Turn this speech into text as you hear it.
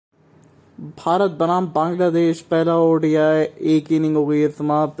भारत बनाम बांग्लादेश पहला ओडीआई, एक इनिंग हो गई है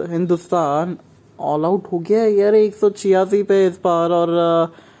समाप्त। हिंदुस्तान ऑल आउट हो गया है यार 186 पे इस बार। और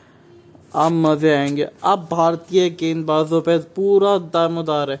अब मजे आएंगे। अब भारतीय गेंदबाजों पे पूरा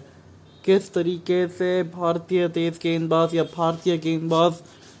दारोमदार है किस तरीके से भारतीय तेज गेंदबाज या भारतीय गेंदबाज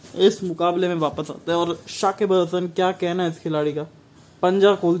इस मुकाबले में वापस आते हैं। और शाकिब अल हसन, क्या कहना है इस खिलाड़ी का।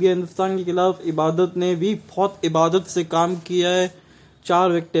 पंजा खोल दिया हिंदुस्तान के खिलाफ। इबादत ने भी बहुत इबादत से काम किया है,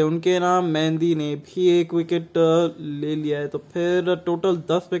 4 विकेटें उनके नाम। मेहंदी ने भी 1 विकेट ले लिया है, तो फिर टोटल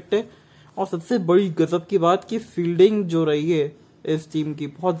 10 विकेटें। और सबसे बड़ी गजब की बात की फील्डिंग जो रही है इस टीम की,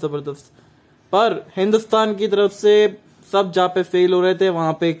 बहुत जबरदस्त। पर हिंदुस्तान की तरफ से सब जहाँ पे फेल हो रहे थे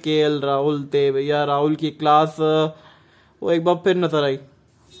वहां पे केएल राहुल थे। भैया राहुल की क्लास वो एक बार फिर नजर आई।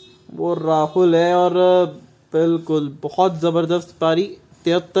 वो राहुल है और बिल्कुल बहुत जबरदस्त पारी,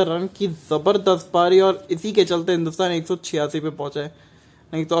 73 रन की जबरदस्त पारी। और इसी के चलते हिंदुस्तान 186 पे पहुंचा है।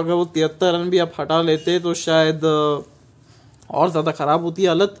 नहीं तो अगर वो 73 रन भी आप हटा लेते तो शायद और ज्यादा खराब होती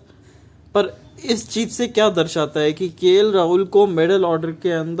हालत। पर इस चीज से क्या दर्शाता है कि केएल राहुल को मिडिल ऑर्डर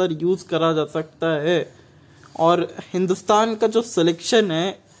के अंदर यूज करा जा सकता है। और हिंदुस्तान का जो सिलेक्शन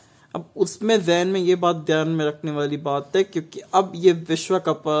है, अब उसमें जहन में ये बात ध्यान में रखने वाली बात है, क्योंकि अब ये विश्व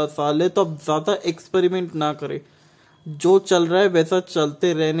कप साल है, तो अब ज्यादा एक्सपेरिमेंट ना करे। जो चल रहा है वैसा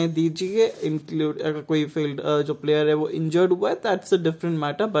चलते रहने दीजिए। इंक्लूड अगर कोई फील्ड जो प्लेयर है वो इंजर्ड हुआ है, that's a different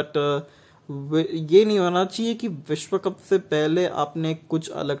matter. But ये नहीं होना चाहिए कि विश्व कप से पहले आपने कुछ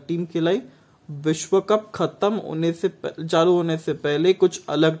अलग टीम खिलाई, विश्व कप खत्म होने से चालू होने से पहले कुछ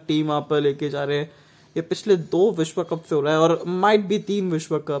अलग टीम आप लेके जा रहे हैं। ये पिछले 2 विश्व कप से हो रहा है, और माइट भी 3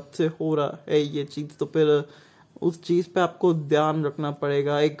 विश्व कप से हो रहा है ये चीज। तो फिर उस चीज पे आपको ध्यान रखना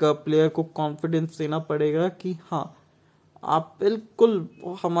पड़ेगा। एक प्लेयर को कॉन्फिडेंस देना पड़ेगा कि हाँ, आप बिल्कुल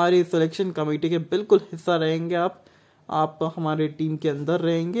हमारी सिलेक्शन कमेटी के बिल्कुल हिस्सा रहेंगे। आप हमारे टीम के अंदर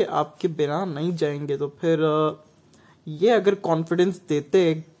रहेंगे, आपके बिना नहीं जाएंगे। तो फिर ये अगर कॉन्फिडेंस देते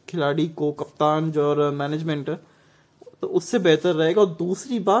हैं खिलाड़ी को कप्तान जो और मैनेजमेंट, तो उससे बेहतर रहेगा। और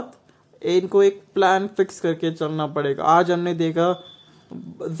दूसरी बात, इनको एक प्लान फिक्स करके चलना पड़ेगा। आज हमने देखा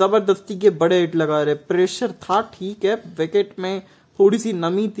जबरदस्ती के बड़े हिट लगा रहे, प्रेशर था ठीक है, विकेट में थोड़ी सी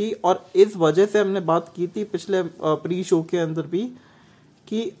नमी थी। और इस वजह से हमने बात की थी पिछले प्री शो के अंदर भी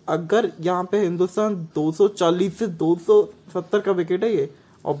कि अगर यहाँ पे हिंदुस्तान 240 से 270 का विकेट है ये,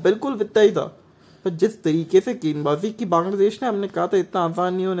 और बिल्कुल इतना ही था। पर जिस तरीके से गेंदबाजी की बांग्लादेश ने, हमने कहा था इतना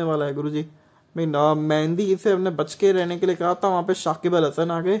आसान नहीं होने वाला है गुरुजी। मैं मेहंदी से हमने बच के रहने के लिए कहा था, वहां पे शाकिब अल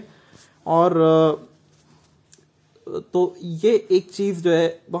हसन आ गए। और तो ये एक चीज जो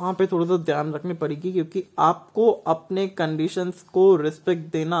है वहां पे थोड़ा सा ध्यान रखनी पड़ेगी, क्योंकि आपको अपने कंडीशंस को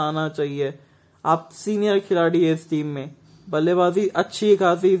रिस्पेक्ट देना आना चाहिए। आप सीनियर खिलाड़ी है इस टीम में, बल्लेबाजी अच्छी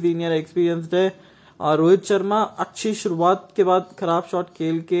खासी सीनियर एक्सपीरियंस्ड है। और रोहित शर्मा अच्छी शुरुआत के बाद खराब शॉट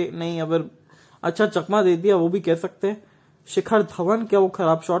खेल के नहीं, अगर अच्छा चकमा दे दिया वो भी कह सकते हैं। शिखर धवन, क्या वो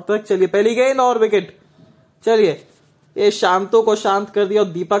खराब शॉट तक। चलिए पहली गेंद और विकेट। चलिए ये शांतों को शांत कर दिया। और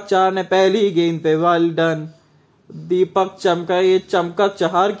दीपक चाहर ने पहली गेंद पे वेल डन। दीपक चमका, ये चमका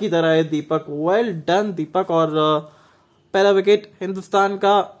चहार की तरह है दीपक। वेल डन दीपक। और पहला विकेट हिंदुस्तान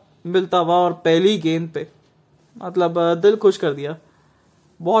का मिलता हुआ और पहली गेंद पे, मतलब दिल खुश कर दिया।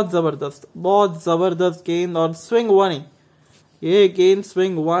 बहुत जबरदस्त गेंद। और स्विंग हुआ नहीं, ये गेंद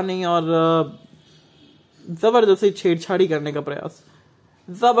स्विंग हुआ नहीं। और जबरदस्ती छेड़छाड़ी करने का प्रयास,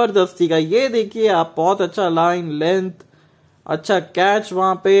 जबरदस्ती का। ये देखिए आप, बहुत अच्छा लाइन लेंथ, अच्छा कैच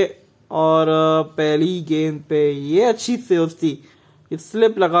वहां पे। और पहली गेंद पे ये अच्छी सेव्स थी,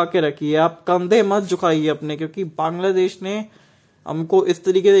 स्लिप लगा के रखिए। आप कंधे मत झुकाइए अपने, क्योंकि बांग्लादेश ने हमको इस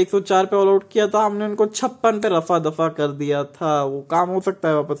तरीके से 104 पे ऑल आउट किया था, हमने उनको 56 पे रफा दफा कर दिया था। वो काम हो सकता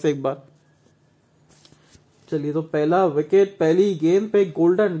है वापस एक बार। चलिए, तो पहला विकेट पहली गेंद पे,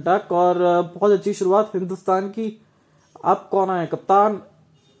 गोल्डन डक। और बहुत अच्छी शुरुआत हिंदुस्तान की। अब कौन आए कप्तान,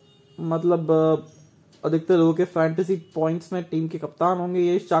 मतलब अधिकतर लोगों के फैंटेसी पॉइंट्स में टीम के कप्तान होंगे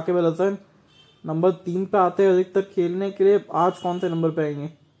ये शाकिब अल हसन। नंबर 3 पे आते हैं अधिकतर खेलने के लिए। आज कौन से नंबर पे आएंगे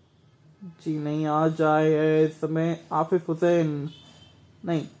जी? नहीं, आज आए है इस समय आफिफ हुसैन,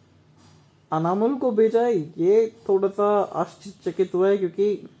 नहीं अनामुल को भेजा है। ये थोड़ा सा आश्चर्यचकित हुआ है,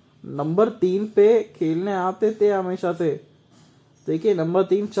 क्योंकि नंबर 3 पे खेलने आते थे हमेशा से। देखिए नंबर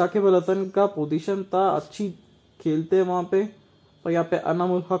 3 शाकिब अल हसन का पोजीशन था, अच्छी खेलते वहां पे। और यहाँ पे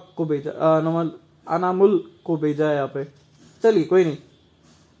अनामुल हक को भेजा, अनामुल को भेजा है यहाँ पे। चलिए कोई नहीं।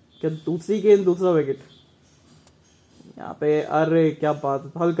 क्या दूसरी गेंद, दूसरा विकेट यहाँ पे। अरे क्या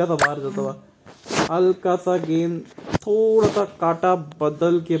बात, हल्का सा बाहर जाता हुआ, हल्का सा गेंद थोड़ा सा काटा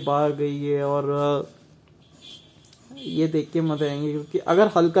बदल के बाहर गई है। और ये देख के मजे आएंगे, क्योंकि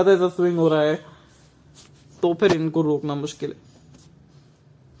अगर हल्का सा स्विंग हो रहा है तो फिर इनको रोकना मुश्किल है।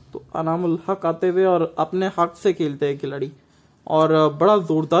 तो अनामुल हक आते हुए और अपने हक से खेलते हैं खिलाड़ी, और बड़ा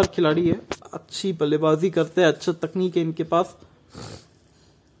जोरदार खिलाड़ी है, अच्छी बल्लेबाजी करते हैं, अच्छा तकनीक है इनके पास।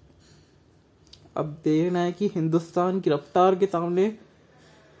 अब देखना है कि हिंदुस्तान की रफ्तार के सामने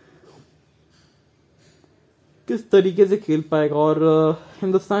किस तरीके से खेल पाएगा। और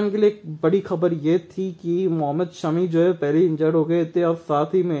हिंदुस्तान के लिए एक बड़ी खबर ये थी कि मोहम्मद शमी जो है पहले इंजर्ड हो गए थे, और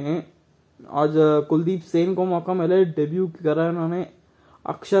साथ ही में आज कुलदीप सेन को मौका मिला है, डेब्यू करा उन्होंने।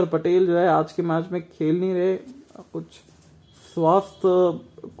 अक्षर पटेल जो है आज के मैच में खेल नहीं रहे, कुछ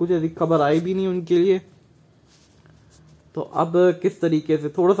स्वास्थ्य कुछ अधिक खबर आई भी नहीं उनके लिए। तो अब किस तरीके से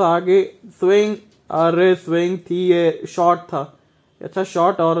थोड़ा सा आगे स्विंग, अरे स्विंग थी, ये शॉट था, अच्छा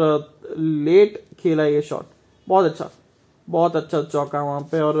शॉट, और लेट खेला ये शॉट, बहुत अच्छा चौका वहां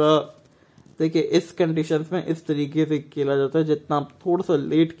पे। और देखिए इस कंडीशंस में इस तरीके से खेला जाता है, जितना आप थोड़ा सा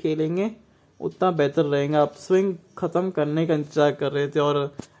लेट खेलेंगे उतना बेहतर रहेगा। आप स्विंग खत्म करने का इंतजार कर रहे थे,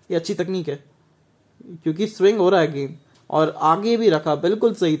 और ये अच्छी तकनीक है क्योंकि स्विंग हो रहा है गेंद, और आगे भी रखा,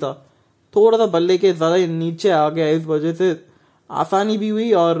 बिल्कुल सही था, थोड़ा सा बल्ले के ज्यादा नीचे आ गया, इस वजह से आसानी भी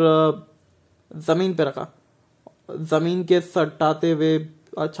हुई, और जमीन पे रखा, जमीन के सटाते हुए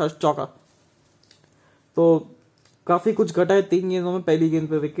अच्छा चौका। तो काफी कुछ घटा है 3 गेंदों में, पहली गेंद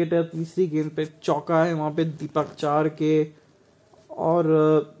पे विकेट है, तीसरी गेंद पे चौका है वहां पे दीपक चार के। और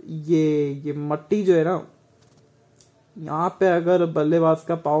ये मट्टी जो है ना, यहाँ पे अगर बल्लेबाज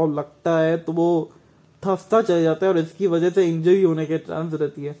का पाँव लगता है तो वो धंसता चले जाता है, और इसकी वजह से इंजरी होने के चांस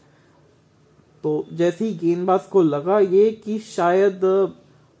रहती है। तो जैसे ही गेंदबाज को लगा ये कि शायद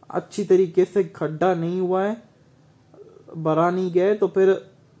अच्छी तरीके से गड्ढा नहीं हुआ है, भरा नहीं गया है, तो फिर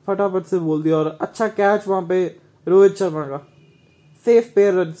फटाफट से बोल दिया, और अच्छा कैच वहां पे रोहित शर्मा का, सेफ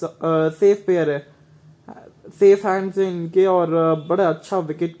पेयर है, सेफ हैंड से इनके, और बड़ा अच्छा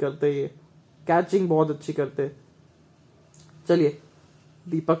विकेट करते ये, कैचिंग बहुत अच्छी करते। चलिए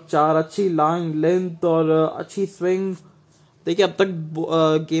दीपक चार, अच्छी लाइन लेंथ और अच्छी स्विंग। देखिए अब तक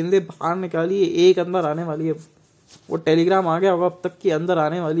गेंदे बाहर निकाली है, एक अंदर आने वाली है, वो टेलीग्राम आ गया होगा अब तक की अंदर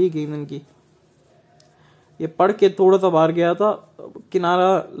आने वाली है गेंद इनकी। ये पढ़ के थोड़ा सा बाहर गया था,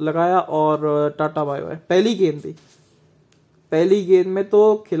 किनारा लगाया और टाटा बाय बाय। पहली गेंद थी, पहली गेंद में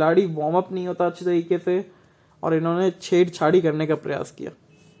तो खिलाड़ी वार्म अप नहीं होता अच्छी तरीके से, और इन्होंने छेड़छाड़ी करने का प्रयास किया।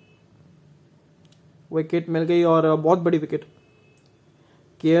 विकेट मिल गई, और बहुत बड़ी विकेट।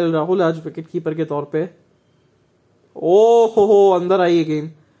 केएल राहुल आज विकेट कीपर के तौर पे, ओ हो अंदर आई है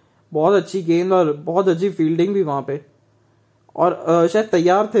गेंद, बहुत अच्छी गेंद और बहुत अच्छी फील्डिंग भी वहां पे, और शायद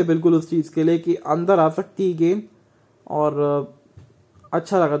तैयार थे बिल्कुल उस चीज के लिए कि अंदर आ सकती है गेंद, और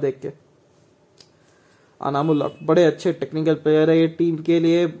अच्छा लगा देख के। अनामुल हक बड़े अच्छे टेक्निकल प्लेयर है, ये टीम के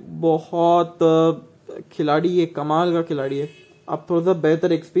लिए बहुत खिलाड़ी, ये कमाल का खिलाड़ी है। अब थोड़ा सा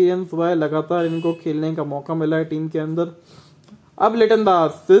बेहतर एक्सपीरियंस हुआ है, लगातार इनको खेलने का मौका मिला है टीम के अंदर। अब लिटन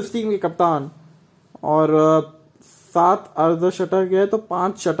दास इस टीम के कप्तान, और 7 अर्धशतक है, तो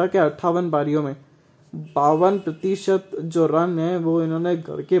 5 शतक है 58 पारियों में। 52% जो रन है वो इन्होंने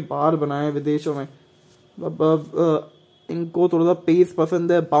घर के बाहर बनाए विदेशों में। इनको थोड़ा सा पेस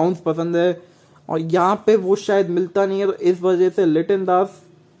पसंद है, बाउंस पसंद है, और यहाँ पे वो शायद मिलता नहीं है, तो इस वजह से लिटन दास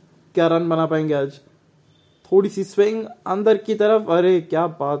क्या रन बना पाएंगे आज। थोड़ी सी स्विंग अंदर की तरफ, अरे क्या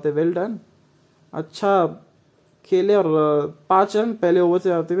बात है, वेल डन, अच्छा खेले। और 5 रन पहले ओवर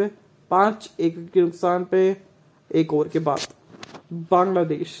से आते हुए, 5 एक के नुकसान पे 1 ओवर के बाद।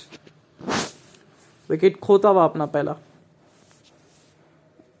 बांग्लादेश विकेट खोता हुआ अपना पहला।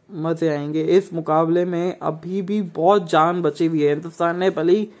 मजे आएंगे इस मुकाबले में, अभी भी बहुत जान बची हुई है। हिंदुस्तान ने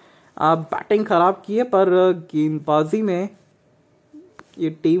भले ही बैटिंग खराब की है, पर गेंदबाजी में ये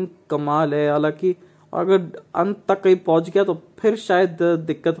टीम कमाल है। हालांकि अगर अंत तक कहीं पहुंच गया तो फिर शायद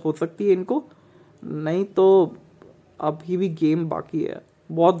दिक्कत हो सकती है इनको, नहीं तो अभी भी गेम बाकी है,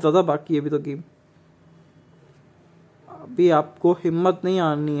 बहुत ज्यादा बाकी है अभी तो गेम। अभी आपको हिम्मत नहीं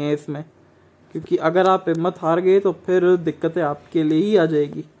आनी है इसमें, क्योंकि अगर आप हिम्मत हार गए तो फिर दिक्कतें आपके लिए ही आ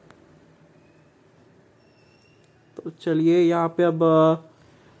जाएगी। तो चलिए यहाँ पे अब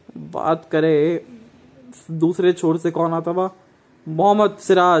बात करें दूसरे छोर से कौन आता हुआ, मोहम्मद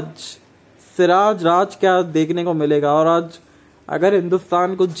सिराज राज क्या देखने को मिलेगा। और आज अगर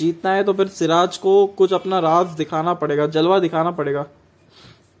हिंदुस्तान को जीतना है तो फिर सिराज को कुछ अपना राज दिखाना पड़ेगा, जलवा दिखाना पड़ेगा।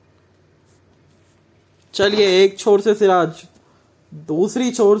 चलिए एक छोर से सिराज,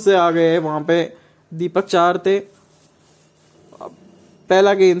 दूसरी छोर से आ गए, वहां पे दीपक चार थे।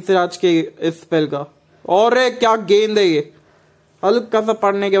 पहला गेंद सिराज के इस स्पेल का, और क्या गेंद है ये, हल्का सा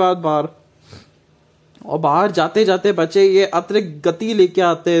पड़ने के बाद बाहर, और बाहर जाते जाते बचे। ये अतिरिक्त गति लेके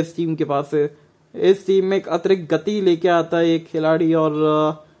आते हैं इस टीम के पास से, इस टीम में एक अतिरिक्त गति लेके आता है ये खिलाड़ी। और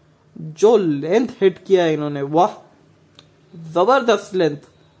जो लेंथ हिट किया है इन्होंने, वाह जबरदस्त लेंथ,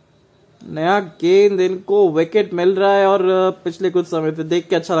 नया गेंद, इनको विकेट मिल रहा है और पिछले कुछ समय से देख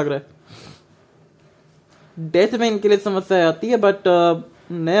के अच्छा लग रहा है। डेथ में इनके लिए समस्या आती है, बट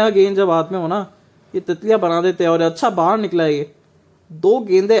नया गेंद जब हाथ में हो ना, ये तितलियां बना देते हैं। और अच्छा बाहर निकला है ये, 2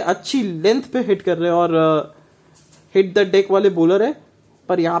 गेंदे अच्छी लेंथ पे हिट कर रहे हैं और हिट द डेक वाले बॉलर है,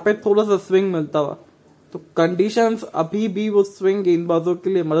 पर यहाँ पे थोड़ा सा स्विंग मिलता हुआ। तो कंडीशंस अभी भी वो स्विंग गेंदबाजों के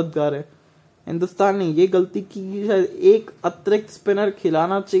लिए मददगार है। हिंदुस्तान ने ये गलती की, शायद एक अतिरिक्त स्पिनर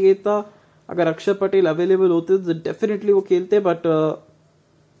खिलाना चाहिए था। अगर अक्षर पटेल अवेलेबल होते तो डेफिनेटली वो खेलते, बट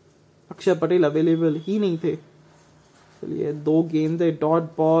अक्षर पटेल अवेलेबल ही नहीं थे। चलिए 2 गेंदे डॉट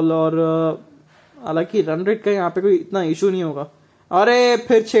बॉल, और हालांकि रन रेट का यहाँ पे कोई इतना इशू नहीं होगा। अरे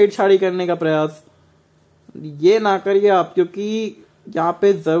फिर छेड़छाड़ी करने का प्रयास, ये ना करिए आप, क्योंकि यहाँ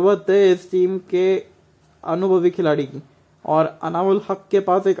पे जरूरत है इस टीम के अनुभवी खिलाड़ी की, और अनामुल हक के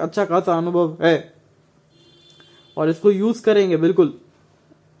पास एक अच्छा खासा अनुभव है और इसको यूज करेंगे बिल्कुल,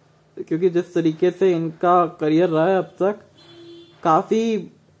 क्योंकि जिस तरीके से इनका करियर रहा है अब तक,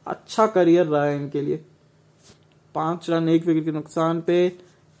 काफी अच्छा करियर रहा है इनके लिए। 5 रन 1 विकेट के नुकसान पे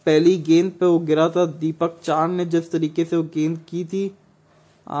पहली गेंद पे वो गिरा था। दीपक चांद ने जिस तरीके से वो गेंद की थी,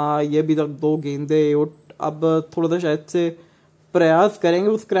 ये भी तक 2 गेंदे। अब थोड़ा सा शायद से प्रयास करेंगे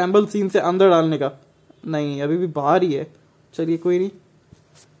उस स्क्रैम्बल सीम से अंदर डालने का, नहीं अभी भी बाहर ही है। चलिए कोई नहीं,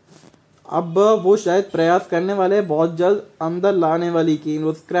 अब वो शायद प्रयास करने वाले हैं बहुत जल्द अंदर लाने वाली गेंद,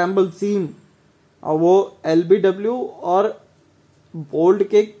 वो स्क्रैम्बल सीम, और वो LBW और बोल्ड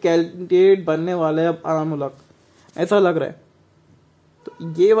के कैंडिडेट बनने वाले हैं अब अनामुल हक, ऐसा लग रहा है।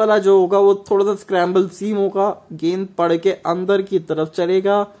 तो ये वाला जो होगा वो थोड़ा सा स्क्रैम्बल सीम होगा, गेंद पड़ के अंदर की तरफ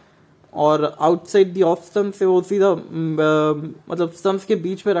चलेगा और आउटसाइड दी ऑफ स्टंप से वो सीधा मतलब स्टंप्स के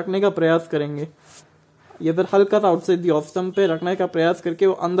बीच में रखने का प्रयास करेंगे, या फिर हल्का सा आउटसाइड दी ऑफ स्टंप पे रखने का प्रयास करके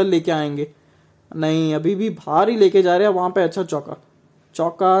वो अंदर लेके आएंगे। नहीं, अभी भी बाहर ही लेके जा रहे हैं। वहां पे अच्छा चौका,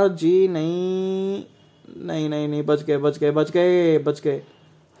 चौका जी, नहीं नहीं नहीं नहीं, बच गए बच गए बच गए बच गए,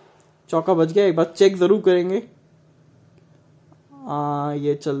 चौका बच गया। एक बार चेक जरूर करेंगे।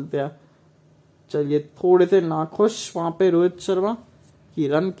 ये चल गया। चलिए, थोड़े से नाखुश वहां पे रोहित शर्मा कि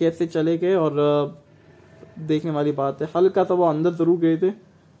रन कैसे चले गए, और देखने वाली बात है, हल्का सा वो अंदर जरूर गए थे,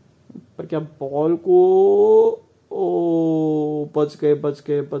 पर क्या बॉल को, ओ बच गए बच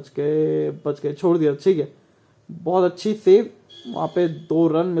गए बच गए बच गए, छोड़ दिया। ठीक है, बहुत अच्छी सेव, वहां पे 2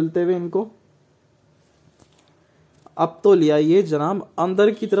 रन मिलते हुए इनको। अब तो ले आइए जनाब,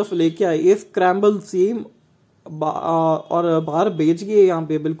 अंदर की तरफ लेके आइए स्क्रैम्बल सीम, और बाहर भेजिए। यहाँ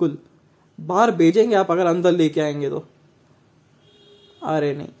पे बिल्कुल बाहर भेजेंगे आप अगर अंदर लेके आएंगे तो।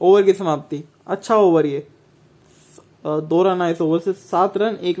 अरे नहीं, ओवर की समाप्ति, अच्छा ओवर ये, 2 रन आए इस ओवर से, 7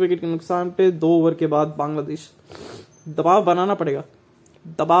 रन 1 विकेट के नुकसान पे 2 ओवर के बाद बांग्लादेश। दबाव बनाना पड़ेगा,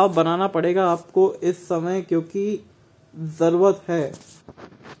 दबाव बनाना पड़ेगा आपको इस समय, क्योंकि जरूरत है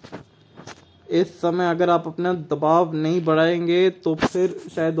इस समय। अगर आप अपना दबाव नहीं बढ़ाएंगे तो फिर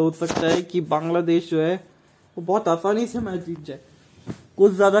शायद हो सकता है कि बांग्लादेश जो है वो बहुत आसानी से मैच जीत जाए,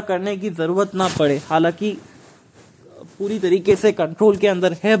 कुछ ज्यादा करने की जरूरत ना पड़े। हालांकि पूरी तरीके से कंट्रोल के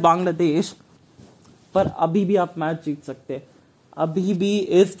अंदर है बांग्लादेश, पर अभी भी आप मैच जीत सकते हैं। अभी भी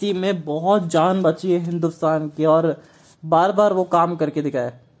इस टीम में बहुत जान बची है हिंदुस्तान की, और बार बार वो काम करके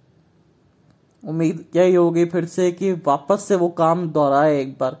दिखाया। उम्मीद यही होगी फिर से कि वापस से वो काम दोहराए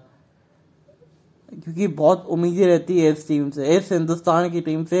एक बार, क्योंकि बहुत उम्मीदें रहती है इस टीम से, इस हिंदुस्तान की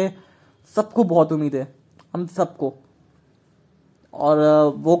टीम से सबको बहुत उम्मीद है, हम सबको, और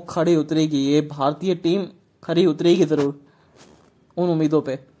वो खड़ी उतरेगी, ये भारतीय टीम खड़ी उतरेगी जरूर उन उम्मीदों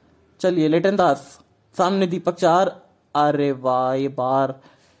पे। चलिए, लिटन दास सामने, दीपक चार, अरे वाह, ये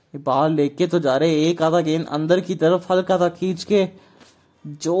बाहर लेके तो जा रहे, एक आधा गेंद अंदर की तरफ हल्का सा खींच के।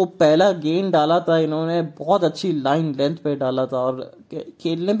 जो पहला गेंद डाला था इन्होंने बहुत अच्छी लाइन लेंथ पे डाला था और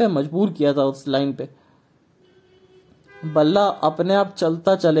खेलने पे मजबूर किया था उस लाइन पे। बल्ला अपने आप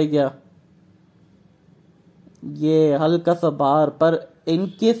चलता चले गया, ये हल्का सा बाहर, पर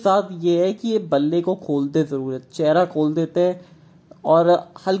इनके साथ ये है कि ये बल्ले को खोलते जरूर है, चेहरा खोल देते हैं और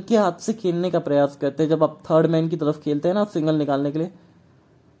हल्के हाथ से खेलने का प्रयास करते हैं। जब आप थर्ड मैन की तरफ खेलते हैं ना सिंगल निकालने के लिए,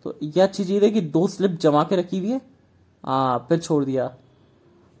 तो यह अच्छी चीज है कि 2 स्लिप जमा के रखी हुई है, फिर छोड़ दिया।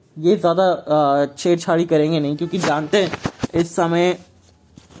 ये ज्यादा छेड़छाड़ी करेंगे नहीं, क्योंकि जानते हैं इस समय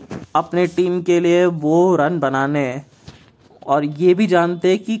अपने टीम के लिए वो रन बनाने हैं, और ये भी जानते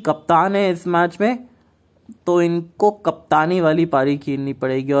हैं कि कप्तान है इस मैच में, तो इनको कप्तानी वाली पारी खेलनी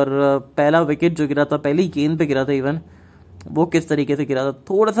पड़ेगी। और पहला विकेट जो गिरा था, पहली गेंद पे गिरा था इवन, वो किस तरीके से गिरा था,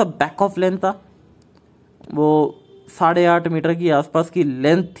 थोड़ा सा बैक ऑफ लेंथ था, वो 8.5 मीटर की आसपास की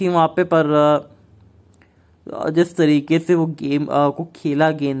लेंथ थी वहाँ पे, पर जिस तरीके से वो गेम को खेला,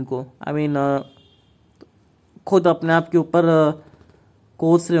 गेंद को, खुद अपने आप के ऊपर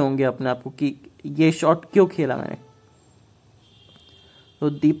कोस रहे होंगे अपने आप को कि ये शॉट क्यों खेला मैंने। तो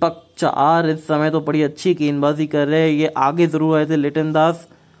दीपक चार इस समय तो बड़ी अच्छी गेंदबाजी कर रहे हैं। ये आगे जरूर आए थे लिटन दास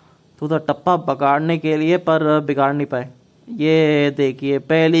तो टप्पा बिगाड़ने के लिए, पर बिगाड़ नहीं पाए। ये देखिए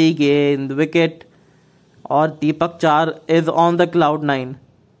पहली गेंद विकेट और दीपक चार इज ऑन द क्लाउड 9।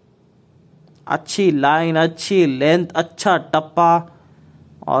 अच्छी लाइन, अच्छी लेंथ, अच्छा टप्पा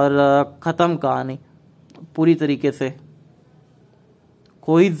और खत्म कहानी पूरी तरीके से।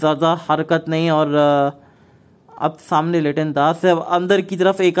 कोई ज्यादा हरकत नहीं और अब सामने लिटन दास है। अब अंदर की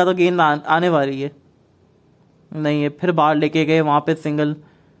तरफ एक आधा गेंद आने वाली है, नहीं है, फिर बाहर लेके गए। वहां पे सिंगल,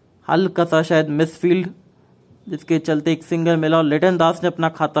 हल्का सा शायद मिसफील्ड, जिसके चलते एक सिंगल मिला और लिटन दास ने अपना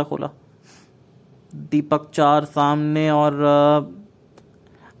खाता खोला। दीपक चार सामने और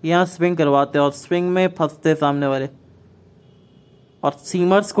यहाँ स्विंग करवाते और स्विंग में फंसते सामने वाले। और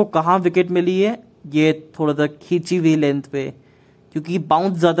सीमर्स को कहाँ विकेट मिली है, ये थोड़ा सा खींची हुई लेंथ पे, क्योंकि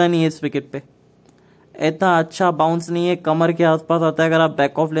बाउंस ज़्यादा नहीं है इस विकेट पे। इतना अच्छा बाउंस नहीं है, कमर के आसपास आता है। अगर आप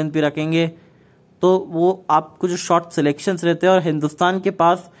बैक ऑफ लेंथ भी रखेंगे तो वो आपको जो शॉट सिलेक्शंस रहते हैं, और हिंदुस्तान के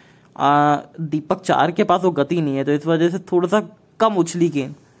पास दीपक चार के पास वो गति नहीं है, तो इस वजह से थोड़ा सा कम उछली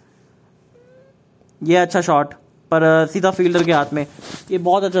गेंद। ये अच्छा शॉट पर सीधा फील्डर के हाथ में। ये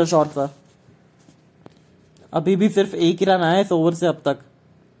बहुत अच्छा शॉट था। अभी भी सिर्फ एक ही रन आया इस ओवर से अब तक,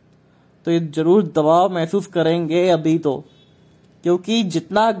 तो ये जरूर दबाव महसूस करेंगे अभी तो, क्योंकि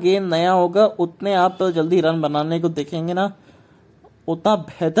जितना गेंद नया होगा उतने आप तो जल्दी रन बनाने को देखेंगे ना, उतना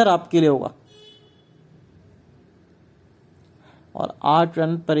बेहतर आपके लिए होगा। और 8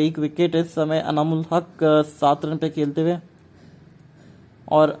 रन पर 1 विकेट इस समय अनामुल हक 7 रन पे खेलते हुए।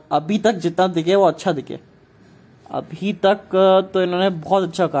 और अभी तक जितना दिखे वो अच्छा दिखे। अभी तक तो इन्होंने बहुत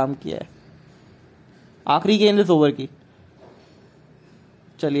अच्छा काम किया है। आखिरी गेंद इस ओवर की,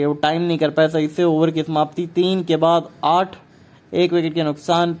 चलिए वो टाइम नहीं कर पाया सही से। ओवर की समाप्ति 3 के बाद 8, 1 विकेट के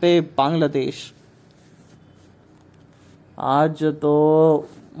नुकसान पे बांग्लादेश। आज तो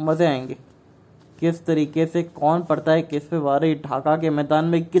मजे आएंगे, किस तरीके से कौन पड़ता है किस पे वारे। ढाका के मैदान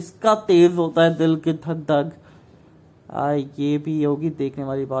में किसका तेज होता है दिल की धक धक, ये भी होगी देखने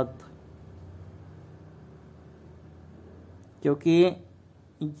वाली बात, क्योंकि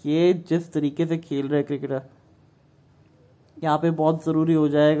ये जिस तरीके से खेल रहे क्रिकेटर, यहाँ पे बहुत ज़रूरी हो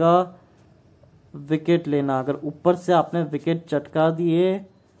जाएगा विकेट लेना। अगर ऊपर से आपने विकेट चटका दिए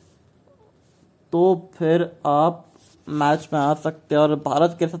तो फिर आप मैच में आ सकते हैं। और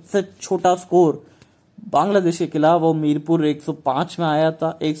भारत के सबसे छोटा स्कोर बांग्लादेश के खिलाफ वो मीरपुर 105 में आया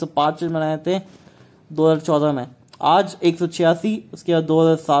था, 105 रन बनाए थे 2014 में। आज 186, उसके बाद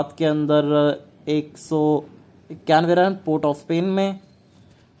 2007 के अंदर 191 रन पोर्ट ऑफ स्पेन में,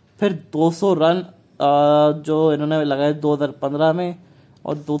 फिर 200 रन जो इन्होंने लगाए 2015 में,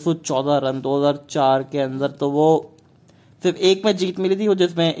 और 214 रन 2004 के अंदर। तो वो सिर्फ एक में जीत मिली थी, वो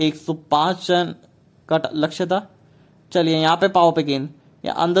जिसमें 105 रन का लक्ष्य था। चलिए यहाँ पे पाव पे गेंद,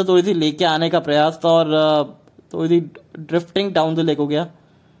 या अंदर थोड़ी सी लेके आने का प्रयास था और थोड़ी सी ड्रिफ्टिंग डाउन द लेग हो गया।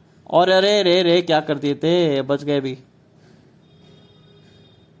 और अरे रे रे क्या कर दिए थे, बच गए भी।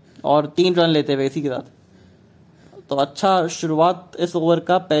 और 3 रन लेते हुए इसी के साथ। तो अच्छा शुरुआत इस ओवर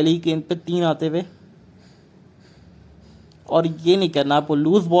का, पहली गेंद पे 3 आते हुए। और ये नहीं करना आपको,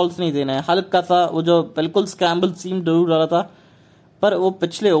 लूज बॉल्स नहीं देना है। हल्का सा वो जो बिल्कुल स्क्रैम्बल सीम जरूर डाला था, पर वो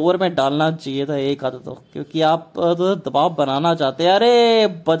पिछले ओवर में डालना चाहिए था एक आधा तो, क्योंकि आप तो दबाव बनाना चाहते हैं। अरे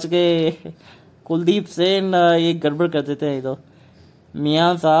बच गए कुलदीप सेन, ये गड़बड़ कर देते हैं। ये तो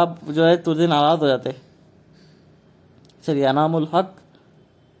मियाँ साहब जो है तुझे नाराज हो जाते। चलिए अनामुल हक,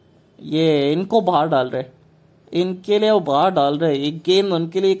 ये इनको बाहर डाल रहे, इनके लिए वो बाहर डाल रहे। एक गेंद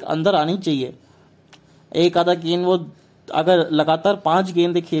उनके लिए एक अंदर आनी चाहिए। एक आधा गेंद वो अगर लगातार 5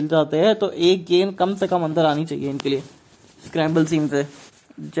 गेंद खेलते जाते हैं तो एक गेंद कम से कम अंदर आनी चाहिए इनके लिए स्क्रैम्बल सीम से,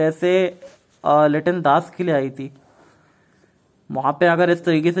 जैसे लिटन दास के लिए आई थी। वहां पे अगर इस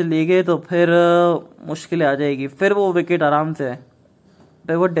तरीके से ले गए तो फिर मुश्किलें आ जाएगी। फिर वो विकेट आराम से है,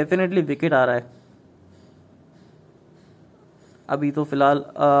 फिर वो डेफिनेटली विकेट आ रहा है। अभी तो फिलहाल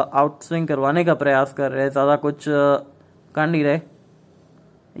आउट स्विंग करवाने का प्रयास कर रहे हैं, ज़्यादा कुछ कर नहीं रहे।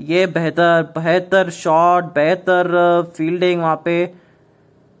 ये बेहतर शॉट, बेहतर फील्डिंग वहाँ पे,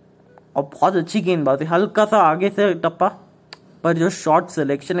 और बहुत अच्छी गेंदबाजी। हल्का सा आगे से टप्पा, पर जो शॉट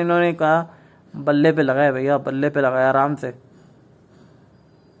सिलेक्शन इन्होंने कहा, बल्ले पे लगाया भैया, बल्ले पे लगाया आराम से।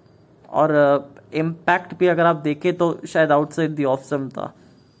 और इम्पैक्ट भी अगर आप देखें तो शायद आउटसाइड द ऑफ स्टंप था।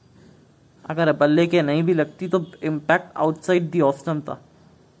 अगर बल्ले के नहीं भी लगती तो impact outside the off stump था।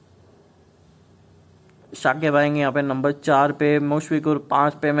 शाकिब आएंगे यहाँ पे नंबर 4 पे, मुशफिकुर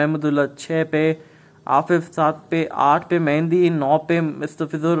 5 पे, महमूदुल्लाह 6 पे, आफिफ 7 पे, 8 पे मेहंदी, 9 पे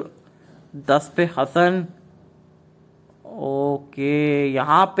मुस्तफिजुर, 10 पे हसन, ओके,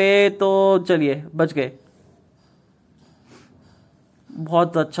 यहाँ पे तो चलिए बच गए।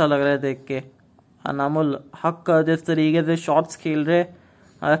 बहुत अच्छा लग रहा है देख के। अनामुल हक जिस तरीके से शॉट्स खेल रहे,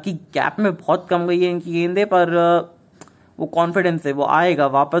 हालांकि गैप में बहुत कम गई है इनकी गेंदें, पर वो कॉन्फिडेंस है, वो आएगा,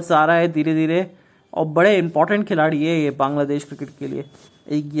 वापस आ रहा है धीरे धीरे। और बड़े इंपॉर्टेंट खिलाड़ी है ये बांग्लादेश क्रिकेट के लिए,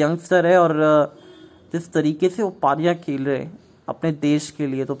 एक यंगस्टर है, और जिस तरीके से वो पारियां खेल रहे हैं अपने देश के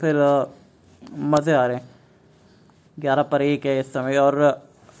लिए, तो फिर मज़े आ रहे हैं। 11 पर 1 है इस समय, और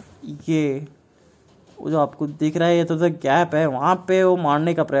ये वो जो आपको दिख रहा है ये तो गैप है, वहाँ पे वो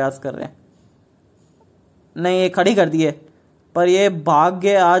मारने का प्रयास कर रहे हैं। नहीं, ये खड़ी कर दी है, पर ये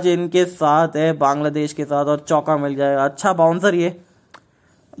भाग्य आज इनके साथ है, बांग्लादेश के साथ, और चौका मिल जाएगा। अच्छा बाउंसर ये,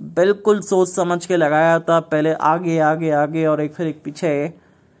 बिल्कुल सोच समझ के लगाया था, पहले आगे आगे आगे और एक फिर एक पीछे,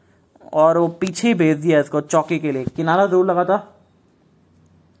 और वो पीछे ही भेज दिया इसको चौके के लिए। किनारा जरूर लगा था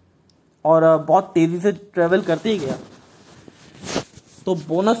और बहुत तेजी से ट्रेवल करते ही गया, तो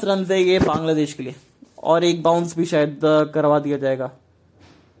बोनस रन है ये बांग्लादेश के लिए, और एक बाउंस भी शायद करवा दिया जाएगा।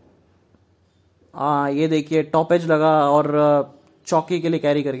 हाँ, ये देखिए टॉप एज लगा और चौके के लिए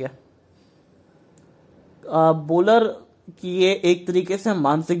कैरी कर गया। बॉलर की ये एक तरीके से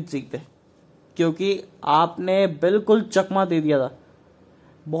मानसिक जीत है, क्योंकि आपने बिल्कुल चकमा दे दिया था,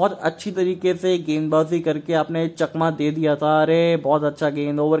 बहुत अच्छी तरीके से गेंदबाजी करके आपने चकमा दे दिया था। अरे बहुत अच्छा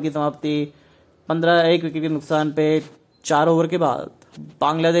गेंद, ओवर की समाप्ति 15 विकेट के नुकसान पे 4 ओवर के बाद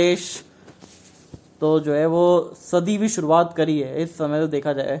बांग्लादेश तो जो है वो सदी भी शुरुआत करी है इस समय, तो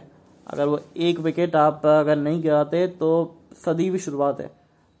देखा जाए अगर वो 1 विकेट आप अगर नहीं गिराते तो सदी भी शुरुआत है।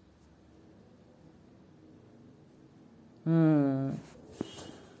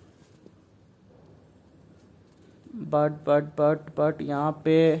 बट यहाँ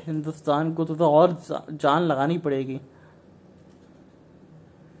पे हिंदुस्तान को तो और जान लगानी पड़ेगी।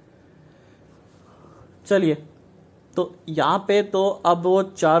 चलिए, तो यहाँ पे तो अब वो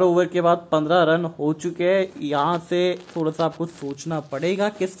 4 ओवर के बाद 15 रन हो चुके हैं। यहाँ से थोड़ा सा आपको सोचना पड़ेगा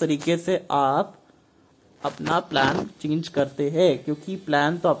किस तरीके से आप अपना प्लान चेंज करते हैं, क्योंकि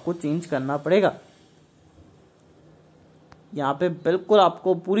प्लान तो आपको चेंज करना पड़ेगा। यहाँ पे बिल्कुल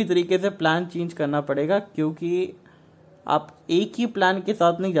आपको पूरी तरीके से प्लान चेंज करना पड़ेगा, क्योंकि आप एक ही प्लान के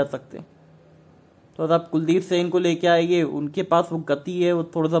साथ नहीं जा सकते। तो आप कुलदीप सेन को लेके आइए, उनके पास वो गति है, वो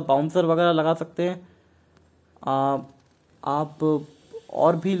थोड़ा सा बाउंसर वगैरह लगा सकते हैं। आप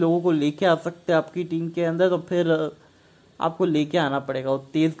और भी लोगों को लेके आ सकते हैं आपकी टीम के अंदर, तो फिर आपको लेके आना पड़ेगा, और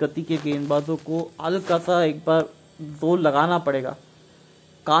तेज़ गति के गेंदबाजों को हल्का सा एक बार जोर लगाना पड़ेगा।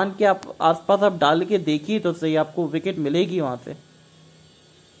 कान के आप आसपास आप डाल के देखिए तो सही, आपको विकेट मिलेगी वहां से।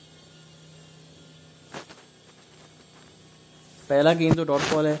 पहला गेंद तो डॉट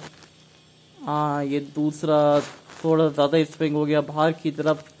बॉल है। हाँ, ये दूसरा थोड़ा ज़्यादा स्विंग हो गया बाहर की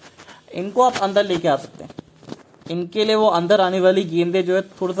तरफ। इनको आप अंदर लेके आ सकते हैं, इनके लिए वो अंदर आने वाली गेंदें जो है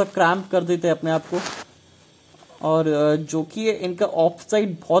थोड़ा सा क्रैम्प कर देते हैं अपने आप को, और जो कि इनका ऑफ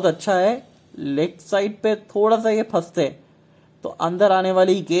साइड बहुत अच्छा है, लेग साइड पे थोड़ा सा ये फंसते हैं, तो अंदर आने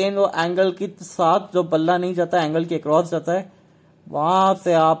वाली गेंद वो एंगल के साथ जो बल्ला नहीं जाता, एंगल के क्रॉस जाता है, वहां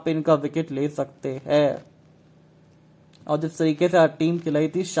से आप इनका विकेट ले सकते हैं। और जिस तरीके से टीम खिलाई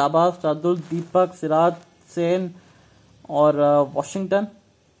थी, शाबाश शार्दुल, दीपक, सिराज, सेन और वॉशिंगटन,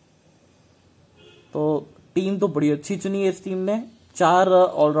 तो टीम तो बड़ी अच्छी चुनी है इस टीम ने। 4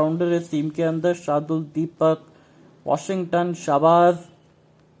 ऑलराउंडर इस टीम के अंदर, शार्दुल, दीपक, वॉशिंगटन, शाबाज,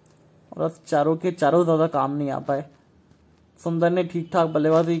 और चारों के चारों ज्यादा काम नहीं आ पाए। सुंदर ने ठीक ठाक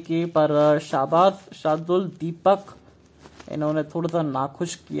बल्लेबाजी की, पर शाबाज, शार्दुल, दीपक इन्होंने थोड़ा सा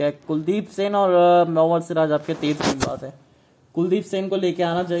नाखुश किया है। कुलदीप सेन और मोहम्मद सिराज आपके तेज गेंदबाज है, कुलदीप सेन को लेके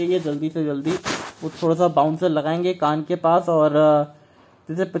आना चाहिए जल्दी से जल्दी। वो थोड़ा सा बाउंसर लगाएंगे कान के पास, और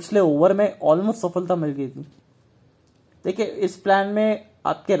जैसे पिछले ओवर में ऑलमोस्ट सफलता मिल गई थी। देखिए, इस प्लान में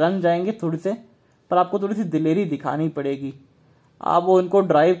आपके रन जाएंगे थोड़ी से, पर आपको थोड़ी सी दिलेरी दिखानी पड़ेगी। आप वो इनको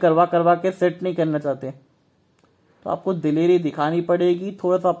ड्राइव करवा करवा के सेट नहीं करना चाहते, तो आपको दिलेरी दिखानी पड़ेगी,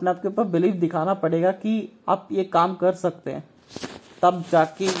 थोड़ा सा अपने आप के ऊपर बिलीव दिखाना पड़ेगा कि आप ये काम कर सकते हैं, तब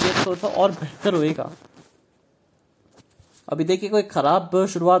जाके ये थोड़ा सा और बेहतर होएगा। अभी देखिए, कोई खराब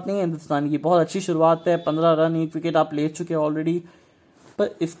शुरुआत नहीं है हिंदुस्तान की, बहुत अच्छी शुरुआत है। 15 रन, 1 विकेट आप ले चुके हैं ऑलरेडी,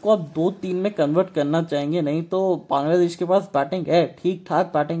 पर इसको आप 2-3 में कन्वर्ट करना चाहेंगे, नहीं तो बांग्लादेश के पास बैटिंग है, ठीक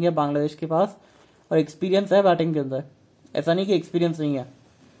ठाक बैटिंग है बांग्लादेश के पास, और एक्सपीरियंस है बैटिंग के अंदर, ऐसा नहीं कि एक्सपीरियंस नहीं है।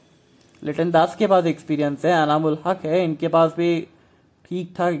 लिटन दास के पास एक्सपीरियंस है, अनामुल हक है, इनके पास भी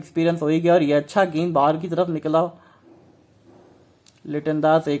ठीक ठाक एक्सपीरियंस हो ही गया, और ये अच्छा गेंद बाहर की तरफ निकला। लिटन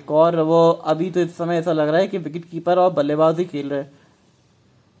दास एक और, वो अभी तो इस समय ऐसा लग रहा है कि विकेट कीपर और बल्लेबाजी खेल रहे,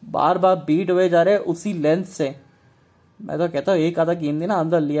 बार बार बीट हुए जा रहे उसी लेंथ से। मैं तो कहता हूँ एक आधा गेंद ना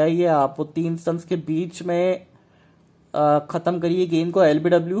अंदर ले आइए आप, वो 3 स्टंप्स के बीच में ख़त्म करिए गेंद को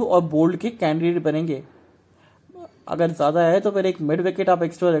एलबीडब्ल्यू और बोल्ड के कैंडिडेट बनेंगे। अगर ज़्यादा है तो फिर एक मिड विकेट आप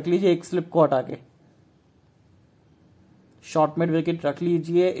एक्स्ट्रा रख लीजिए, एक स्लिप को हटा के शॉर्ट मिड विकेट रख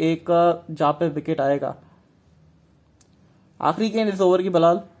लीजिए, एक जहाँ पे विकेट आएगा। आखिरी गेंद इस ओवर की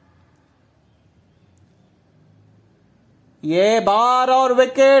बलाल, ये बार और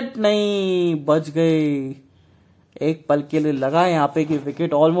विकेट नहीं, बच गई। एक पल के लिए लगा यहाँ पे कि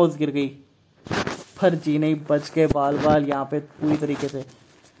विकेट ऑलमोस्ट गिर गई, पर जी नहीं, बच गए बाल बाल यहाँ पे पूरी तरीके से।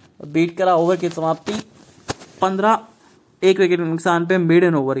 बीट करा ओवर की समाप्ति 15, एक विकेट के नुकसान पे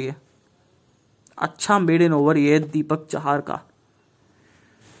मेडन ओवर ये, अच्छा मेडन ओवर ये दीपक चहार का।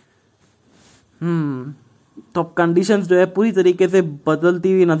 तो अब कंडीशंस जो है पूरी तरीके से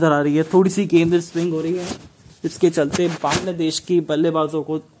बदलती हुई नजर आ रही है, थोड़ी सी गेंद स्विंग हो रही है जिसके चलते बांग्लादेश की बल्लेबाजों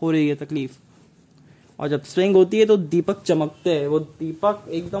को हो रही है तकलीफ। और जब स्विंग होती है तो दीपक चमकते हैं, वो दीपक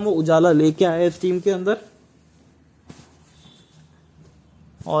एकदम वो उजाला लेके आए इस टीम के अंदर।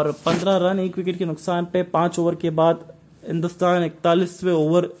 और 15 रन, एक विकेट के नुकसान पे 5 ओवर के बाद हिंदुस्तान 41वें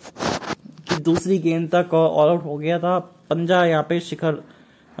ओवर की दूसरी गेंद तक ऑल आउट हो गया था। पंजा यहाँ पे शिखर,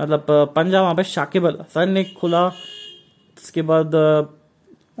 मतलब पंजा वहां पे शाकिब अल हसन ने खुला। उसके बाद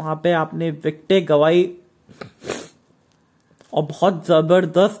वहां पे आपने विकेटें गवाई और बहुत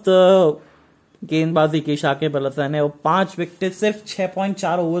जबरदस्त गेंदबाजी की शाकिब अल हसन ने, और 5 विकेटें सिर्फ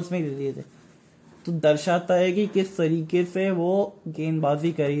 6.4 ओवर्स में दे दिए थे। तो दर्शाता है कि किस तरीके से वो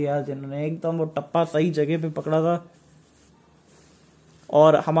गेंदबाजी करी है जिन्होंने, एकदम वो टप्पा सही जगह पे पकड़ा था।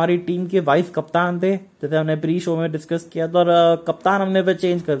 और हमारी टीम के वाइस कप्तान थे, जैसे हमने प्री शो में डिस्कस किया था, और कप्तान हमने फिर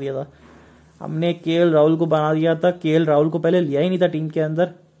चेंज कर दिया था। हमने केएल राहुल को बना दिया था। केएल राहुल को पहले लिया ही नहीं था टीम के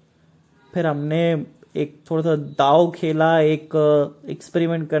अंदर, फिर हमने एक थोड़ा सा दाव खेला, एक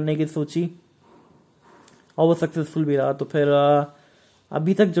एक्सपेरिमेंट करने की सोची और वो सक्सेसफुल भी रहा। तो फिर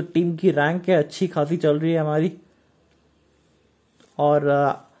अभी तक जो टीम की रैंक है अच्छी खासी चल रही है हमारी। और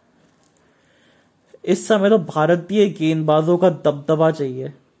इस समय तो भारतीय गेंदबाजों का दबदबा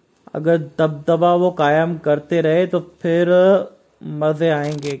चाहिए। अगर दबदबा वो कायम करते रहे तो फिर मजे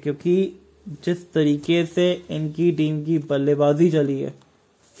आएंगे, क्योंकि जिस तरीके से इनकी टीम की बल्लेबाजी चली है,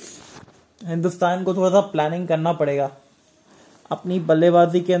 हिंदुस्तान को थोड़ा सा प्लानिंग करना पड़ेगा, अपनी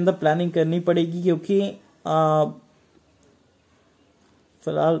बल्लेबाजी के अंदर प्लानिंग करनी पड़ेगी। क्योंकि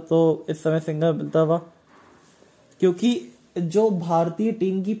फिलहाल तो इस समय सिंगल मिलता हुआ, क्योंकि जो भारतीय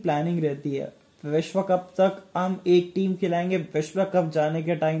टीम की प्लानिंग रहती है, विश्व कप तक हम एक टीम खिलाएंगे, विश्व कप जाने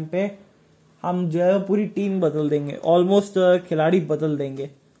के टाइम पे हम जो है पूरी टीम बदल देंगे, ऑलमोस्ट खिलाड़ी बदल देंगे।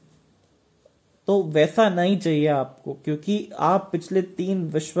 तो वैसा नहीं चाहिए आपको, क्योंकि आप पिछले 3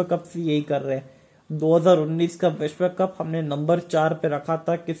 विश्व कप से यही कर रहे हैं। 2019 का विश्व कप हमने नंबर 4 पे रखा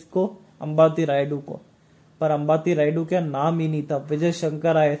था, किसको? अंबाती रायडू को। पर अंबाती रायडू का नाम ही नहीं था, विजय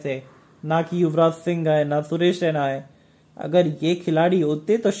शंकर आए थे, ना कि युवराज सिंह आए, ना सुरेश रैना आए। अगर ये खिलाड़ी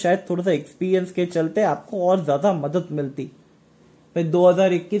होते तो शायद थोड़ा सा एक्सपीरियंस के चलते आपको और ज्यादा मदद मिलती। फिर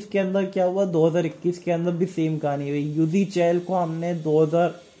 2021 के अंदर क्या हुआ? 2021 के अंदर भी सेम कहानी हुई। युजी चहल को हमने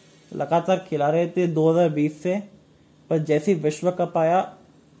 2000 लगातार खिला रहे थे 2020 से, पर जैसे विश्व कप आया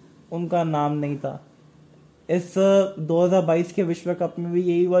उनका नाम नहीं था। इस 2022 के विश्व कप में भी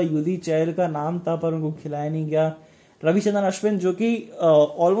यही हुआ, युजी चहल का नाम था पर उनको खिलाया नहीं गया। रविचंद्रन अश्विन जो कि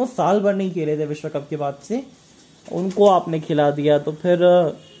ऑलमोस्ट साल भर नहीं खेले थे विश्व कप के बाद से, उनको आपने खिला दिया। तो फिर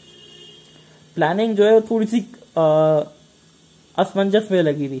प्लानिंग जो है वो थोड़ी सी असमंजस में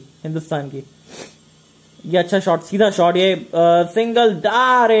लगी थी हिंदुस्तान की। ये अच्छा शॉट, सीधा शॉट, ये सिंगल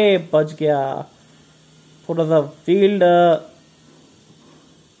डारे, बच गया। थोड़ा सा फील्ड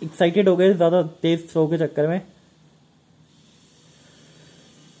एक्साइटेड हो गए ज्यादा तेज थ्रो के चक्कर में।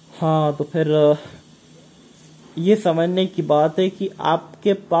 हाँ, तो फिर ये समझने की बात है कि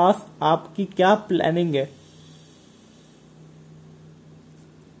आपके पास आपकी क्या प्लानिंग है,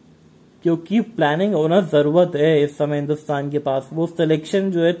 क्योंकि प्लानिंग होना जरूरत है इस समय हिंदुस्तान के पास। वो सिलेक्शन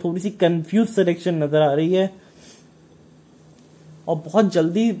जो है थोड़ी सी कंफ्यूज सिलेक्शन नजर आ रही है और बहुत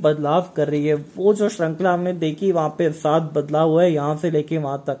जल्दी बदलाव कर रही है। वो जो श्रृंखला हमने देखी वहां पे 7 बदलाव हुआ है यहां से लेके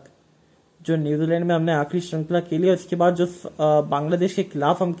वहां तक। जो न्यूजीलैंड में हमने आखिरी श्रृंखला खेली है, उसके बाद जो बांग्लादेश के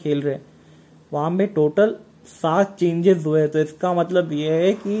खिलाफ हम खेल रहे हैं वहां में टोटल 7 चेंजेस हुए। तो इसका मतलब ये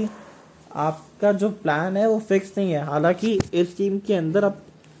है कि आपका जो प्लान है वो फिक्स नहीं है। हालांकि इस टीम के अंदर अब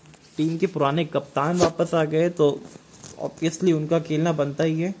टीम के पुराने कप्तान वापस आ गए तो ऑब्वियसली उनका खेलना बनता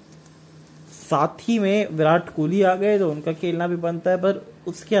ही है। साथ ही में विराट कोहली आ गए तो उनका खेलना भी बनता है। पर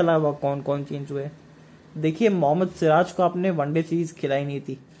उसके अलावा कौन कौन चेंज हुए? देखिए, मोहम्मद सिराज को आपने वनडे सीरीज खिलाई नहीं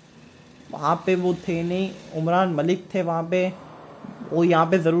थी, वहां पे वो थे नहीं। उमरान मलिक थे वहां पे, वो यहाँ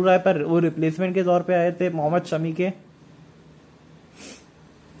पे जरूर आए पर वो रिप्लेसमेंट के तौर पे आए थे मोहम्मद शमी के।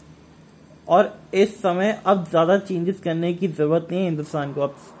 और इस समय अब ज्यादा चेंजेस करने की जरूरत नहीं है हिंदुस्तान को।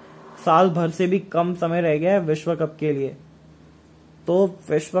 अब साल भर से भी कम समय रह गया है विश्व कप के लिए। तो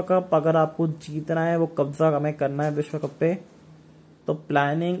विश्व कप अगर आपको जीतना है, वो कब्जा हमें करना है विश्व कप पे, तो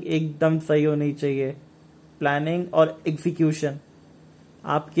प्लानिंग एकदम सही होनी चाहिए। प्लानिंग और एग्जीक्यूशन,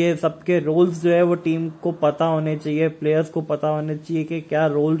 आपके सबके रोल्स जो है वो टीम को पता होने चाहिए, प्लेयर्स को पता होने चाहिए कि क्या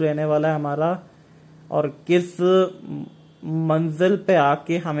रोल रहने वाला है हमारा और किस मंजिल पे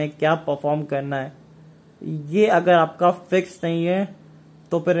आके हमें क्या परफॉर्म करना है। ये अगर आपका फिक्स नहीं है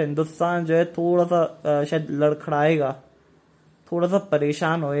तो फिर हिंदुस्तान जो है थोड़ा सा शायद लड़खड़ाएगा, थोड़ा सा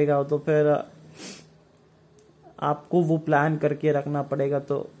परेशान होएगा। तो फिर आपको वो प्लान करके रखना पड़ेगा।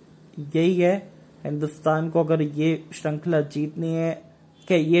 तो यही है, हिंदुस्तान को अगर ये श्रृंखला जीतनी है,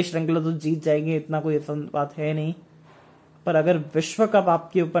 कि ये श्रृंखला तो जीत जाएंगे, इतना कोई आसान बात है नहीं, पर अगर विश्व कप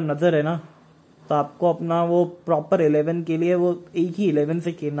आपके ऊपर नजर है ना, तो आपको अपना वो प्रॉपर 11 के लिए वो एक ही 11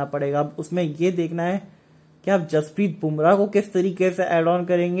 से खेलना पड़ेगा। अब उसमें ये देखना है कि आप जसप्रीत बुमराह को किस तरीके से ऐड ऑन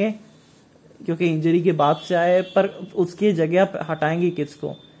करेंगे, क्योंकि इंजरी के बाद से आए, पर उसकी जगह आप हटाएंगे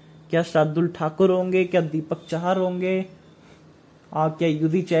किसको? क्या शार्दुल ठाकुर होंगे, क्या दीपक चहर होंगे, क्या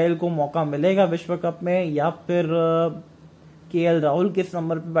युवी चहल को मौका मिलेगा विश्व कप में, या फिर केएल राहुल किस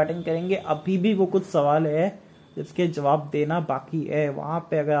नंबर पे बैटिंग करेंगे? अभी भी वो कुछ सवाल है जिसके जवाब देना बाकी है। वहां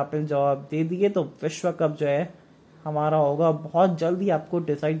पे अगर आपने जवाब दे दिए तो विश्व कप जो है हमारा होगा। बहुत जल्दी आपको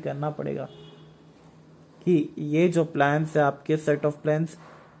डिसाइड करना पड़ेगा कि ये जो प्लान्स है आपके, सेट ऑफ प्लान्स,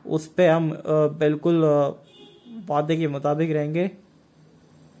 उस पे हम बिल्कुल वादे के मुताबिक रहेंगे।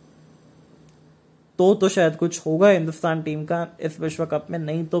 तो शायद कुछ होगा हिंदुस्तान टीम का इस विश्व कप में,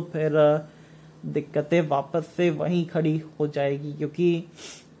 नहीं तो फिर दिक्कतें वापस से वहीं खड़ी हो जाएगी। क्योंकि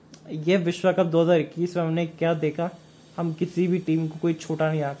ये विश्व कप 2021 में हमने क्या देखा, हम किसी भी टीम को कोई छोटा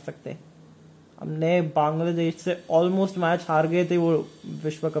नहीं रख सकते। हमने बांग्लादेश से ऑलमोस्ट मैच हार गए थे वो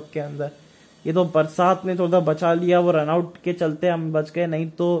विश्व कप के अंदर। ये तो बरसात ने थोड़ा बचा लिया, वो रनआउट के चलते हम बच गए, नहीं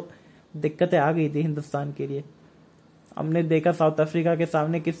तो दिक्कतें आ गई थी हिंदुस्तान के लिए। हमने देखा साउथ अफ्रीका के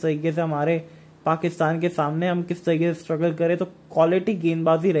सामने किस तरीके से, हमारे पाकिस्तान के सामने हम किस तरीके से स्ट्रगल करें। तो क्वालिटी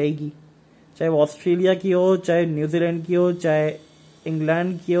गेंदबाजी रहेगी, चाहे वो ऑस्ट्रेलिया की हो, चाहे न्यूजीलैंड की हो, चाहे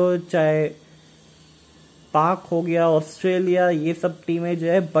इंग्लैंड की हो, चाहे पाक हो गया, ऑस्ट्रेलिया, ये सब टीमें जो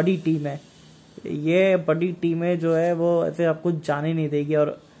है बड़ी टीम है। ये बड़ी टीमें जो है वो ऐसे आपको जाने नहीं देगी।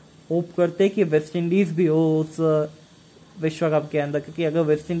 और होप करते कि वेस्ट इंडीज भी हो उस विश्व कप के अंदर, क्योंकि अगर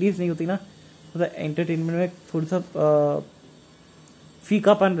वेस्ट इंडीज नहीं होती ना तो एंटरटेनमेंट में थोड़ा सा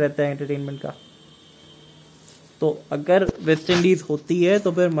फीकापन रहता है एंटरटेनमेंट का। तो अगर वेस्ट इंडीज होती है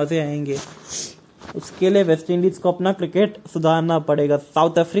तो फिर मजे आएंगे। उसके लिए वेस्ट इंडीज को अपना क्रिकेट सुधारना पड़ेगा।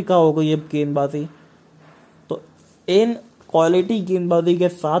 साउथ अफ्रीका हो गई ये गेंदबाजी, तो इन क्वालिटी गेंदबाजी के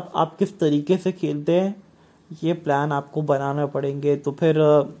साथ आप किस तरीके से खेलते हैं ये प्लान आपको बनाना पड़ेंगे। तो फिर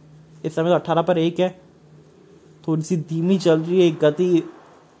इस समय तो 18 पर 1 है, थोड़ी सी धीमी चल रही है गति,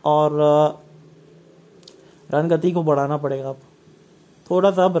 और रन गति को बढ़ाना पड़ेगा। आप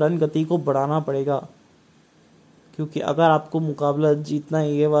थोड़ा सा अब रन गति को बढ़ाना पड़ेगा, क्योंकि अगर आपको मुकाबला जीतना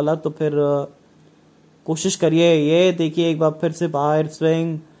है ये वाला, तो फिर कोशिश करिए। ये देखिए एक बार फिर से बाहर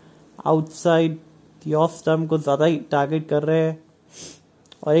स्विंग, आउटसाइड योर स्टंप को ज़्यादा ही टारगेट कर रहे हैं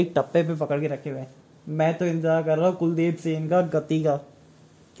और एक टप्पे पे पकड़ के रखे हुए हैं। मैं तो इंतजार कर रहा हूँ कुलदीप सेन का गति का,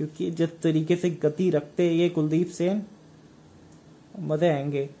 क्योंकि जिस तरीके से गति रखते हैं ये कुलदीप सेन, मजे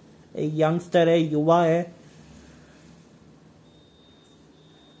आएंगे। एक यंगस्टर है, युवा है,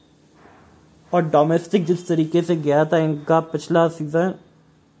 और डोमेस्टिक जिस तरीके से गया था इनका पिछला सीजन,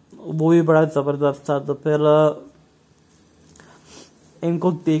 वो भी बड़ा जबरदस्त था। तो फिर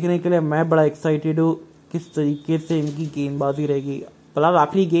इनको देखने के लिए मैं बड़ा एक्साइटेड हूँ किस तरीके से इनकी गेंदबाजी रहेगी। फिलहाल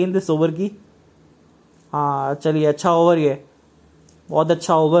आखिरी गेंद इस ओवर की, हाँ चलिए अच्छा ओवर, ये बहुत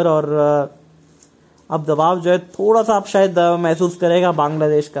अच्छा ओवर। और अब दबाव जो है थोड़ा सा आप शायद महसूस करेगा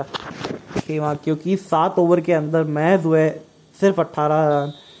बांग्लादेश का, क्योंकि 7 ओवर के अंदर मैच हुए सिर्फ 18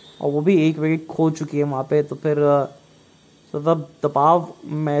 रन, और वो भी 1 विकेट खो चुकी है वहाँ पे। तो फिर मतलब दबाव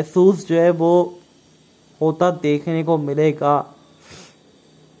महसूस जो है वो होता देखने को मिलेगा।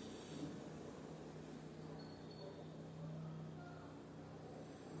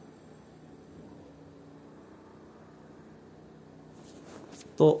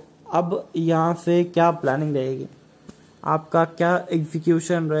 तो अब यहाँ से क्या प्लानिंग रहेगी, आपका क्या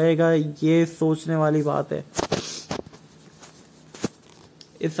एग्जीक्यूशन रहेगा, ये सोचने वाली बात है।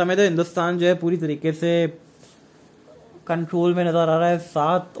 इस समय तो हिंदुस्तान जो है पूरी तरीके से कंट्रोल में नजर आ रहा है।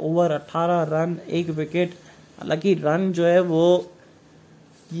 7 ओवर 18 रन 1 विकेट। हालांकि रन जो है वो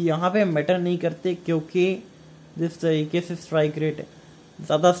यहाँ पे मैटर नहीं करते, क्योंकि जिस तरीके से स्ट्राइक रेट है,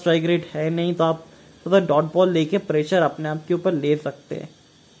 ज़्यादा स्ट्राइक रेट है नहीं, तो आप थोड़ा डॉट बॉल लेके प्रेशर अपने आप के ऊपर ले सकते हैं।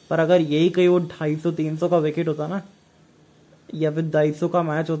 पर अगर यही कहीं वो 250-300 का विकेट होता ना, या फिर 250 का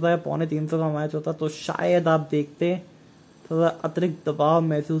मैच होता है, 250 का मैच होता, तो शायद आप देखते थोड़ा अतिरिक्त दबाव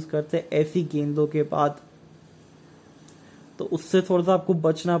महसूस करते ऐसी गेंदों के बाद। तो उससे थोड़ा सा आपको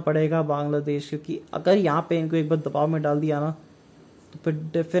बचना पड़ेगा बांग्लादेश, क्योंकि अगर यहाँ पे इनको एक बार दबाव में डाल दिया ना, तो फिर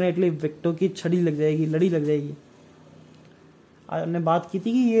डेफिनेटली विकेटों की छड़ी लग जाएगी, लड़ी लग जाएगी। आज हमने बात की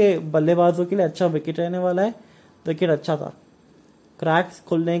थी कि ये बल्लेबाजों के लिए अच्छा विकेट रहने वाला है। विकेट अच्छा था, क्रैक्स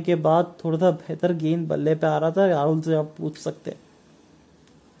खुलने के बाद थोड़ा सा बेहतर गेंद बल्ले पे आ रहा था। राहुल से आप पूछ सकते हैं,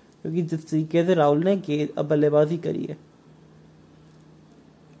 क्योंकि जिस तरीके से राहुल ने बल्लेबाजी करी है।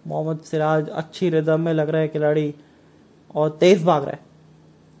 मोहम्मद सिराज अच्छी रिदम में लग रहा है खिलाड़ी, और तेज भाग रहा है।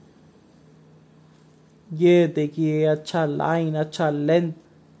 ये देखिए, अच्छा लाइन, अच्छा लेंथ,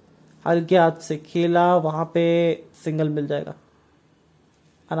 हल्के हाथ से खेला, वहां पे सिंगल मिल जाएगा।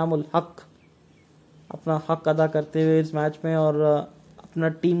 अनामुल हक अपना हक अदा करते हुए इस मैच में, और अपना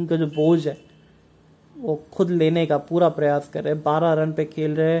टीम का जो बोझ है वो खुद लेने का पूरा प्रयास कर रहे हैं। 12 रन पे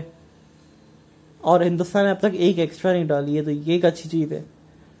खेल रहे हैं, और हिंदुस्तान ने अब तक एक एक्स्ट्रा नहीं डाली है। तो ये एक अच्छी चीज़ है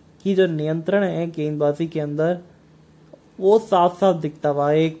कि जो नियंत्रण है गेंदबाजी के अंदर, वो साफ साफ दिखता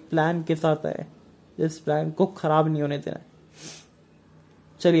हुआ एक प्लान के साथ है, जिस प्लान को खराब नहीं होने देना है।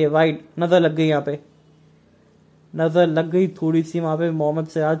 चलिए, वाइड नजर लग गई, यहाँ पे नजर लग गई थोड़ी सी वहां पे मोहम्मद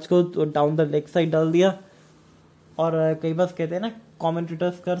सिराज को, तो डाउन द लेग साइड डाल दिया। और कई बार कहते हैं ना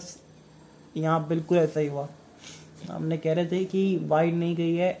कमेंटेटर्स कर्स, यहाँ बिल्कुल ऐसा ही हुआ। हमने कह रहे थे कि वाइड नहीं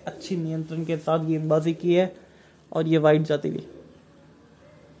गई है, अच्छी नियंत्रण के साथ गेंदबाजी की है, और ये वाइड जाती गई।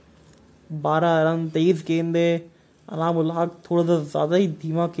 12 रन, 23 गेंदे। अनामुल हक थोड़ा सा ज़्यादा ही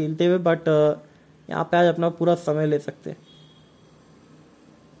धीमा खेलते हुए, बट यहाँ पे आज अपना पूरा समय ले सकते हैं।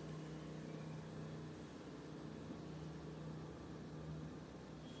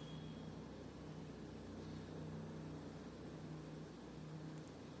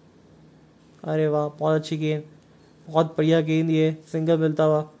 अरे वाह, बहुत अच्छी गेंद, बहुत बढ़िया गेंद, ये सिंगल मिलता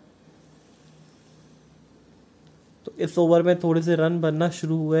हुआ। तो इस ओवर में थोड़े से रन बनना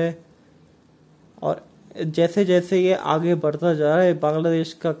शुरू हुए, और जैसे जैसे ये आगे बढ़ता जा रहा है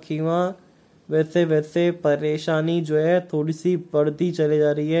बांग्लादेश का खीमा, वैसे वैसे परेशानी जो है थोड़ी सी बढ़ती चली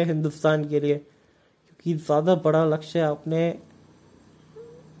जा रही है हिंदुस्तान के लिए, क्योंकि ज़्यादा बड़ा लक्ष्य आपने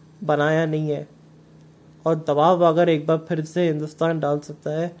बनाया नहीं है। और दबाव अगर एक बार फिर से हिंदुस्तान डाल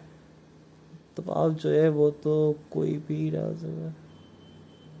सकता है, दबाव जो है वो तो कोई भी डाल सकता है।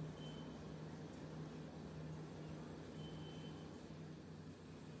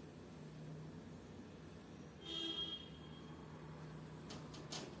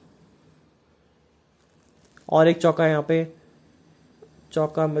 और एक चौका यहाँ पे,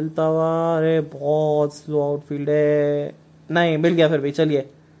 चौका मिलता हुआ। अरे बहुत स्लो आउटफील्ड है, नहीं मिल गया फिर भी। चलिए,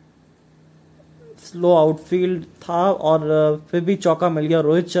 स्लो आउटफील्ड था और फिर भी चौका मिल गया।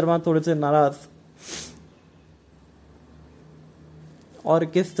 रोहित शर्मा थोड़े से नाराज, और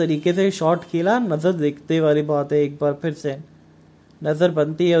किस तरीके से शॉट खेला, नजर देखते वाली बात है। एक बार फिर से नजर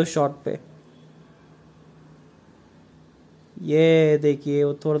बनती है उस शॉट पे। ये देखिए,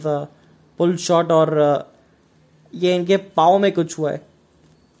 वो थोड़ा सा पुल शॉट, और ये इनके पाँव में कुछ हुआ है,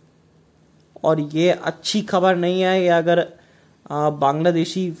 और ये अच्छी खबर नहीं है। ये अगर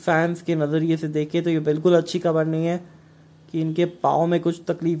बांग्लादेशी फैंस के नज़रिए से देखे तो ये बिल्कुल अच्छी खबर नहीं है कि इनके पाँव में कुछ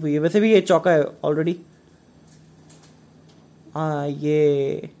तकलीफ हुई है। वैसे भी ये चौका है ऑलरेडी। हाँ,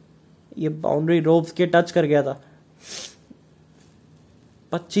 ये बाउंड्री रोप्स के टच कर गया था।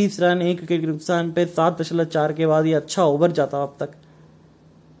 25 रन, 1 विकेट के नुकसान पे 7.4 के बाद ये अच्छा ओवर जाता अब तक।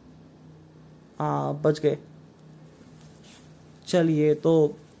 हाँ, बच गए। चलिए,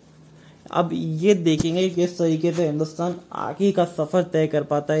 तो अब ये देखेंगे कि किस तरीके से हिंदुस्तान आगे का सफर तय कर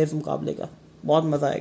पाता है इस मुकाबले का। बहुत मजा आएगा।